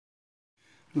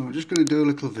I'm just going to do a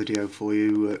little video for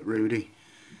you, Rudy.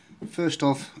 First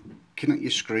off, connect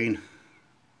your screen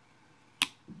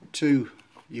to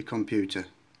your computer.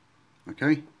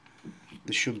 Okay,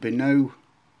 there should be no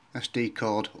SD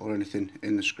card or anything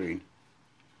in the screen.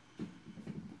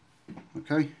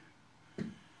 Okay,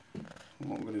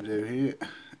 what we're going to do here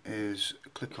is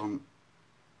click on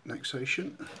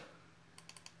Nextion.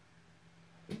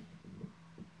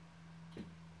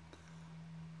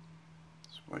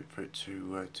 Wait for it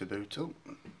to boot up.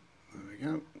 There we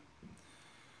go.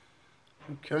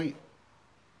 Okay,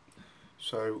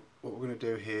 so what we're going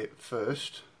to do here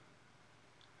first,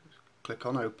 click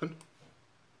on open,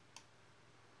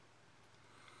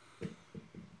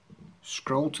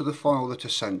 scroll to the file that I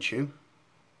sent you.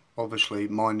 Obviously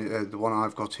mine, the one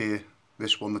I've got here,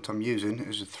 this one that I'm using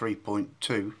is a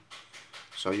 3.2,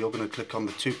 so you're going to click on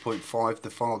the 2.5, the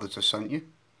file that I sent you.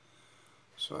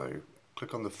 So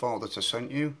click on the file that I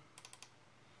sent you,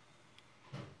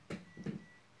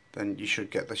 then you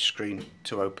should get the screen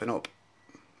to open up.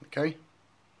 Okay,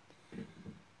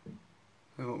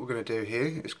 and what we're going to do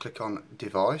here is click on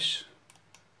device,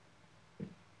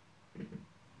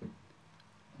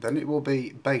 then it will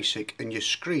be basic and your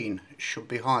screen should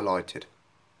be highlighted.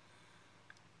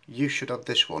 You should have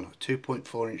this one, a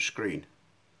 2.4 inch screen.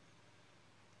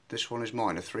 This one is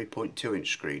mine, a 3.2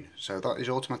 inch screen, so that is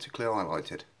automatically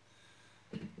highlighted.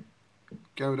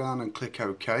 Go down and click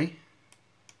OK.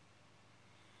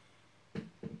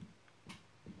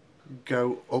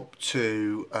 Go up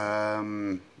to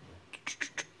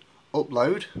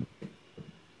upload.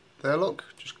 There, look,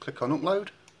 just click on upload.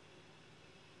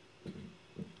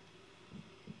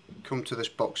 Come to this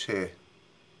box here.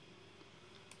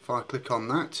 If I click on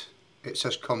that, it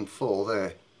says COM4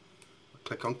 there.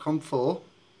 Click on COM4.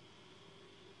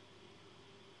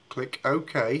 Click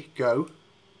OK, go.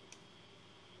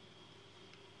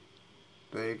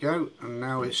 There you go, and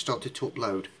now it's started to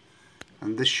upload,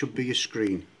 and this should be your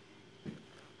screen.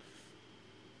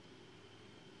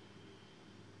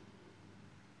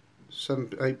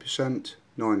 8%,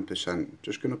 9%.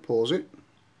 Just going to pause it.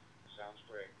 Sounds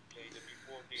great.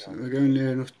 So we're going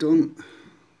near enough done.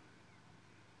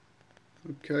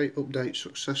 Okay, update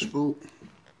successful.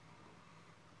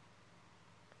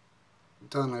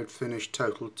 Download finished.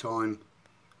 Total time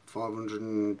 500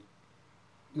 and,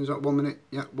 is that 1 minute?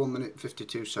 Yeah, 1 minute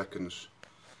 52 seconds.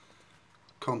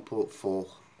 COM port 4.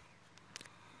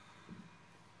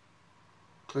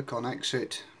 Click on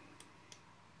exit.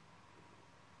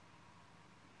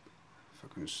 If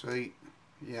I can see,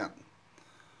 yeah.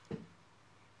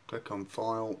 Click on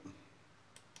file.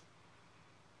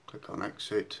 Click on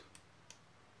exit.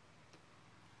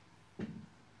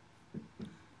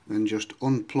 Then just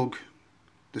unplug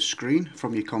the screen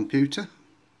from your computer,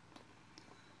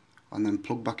 and then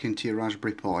plug back into your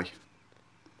Raspberry Pi,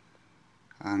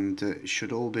 and it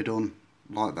should all be done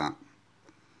like that.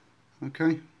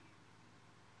 Okay.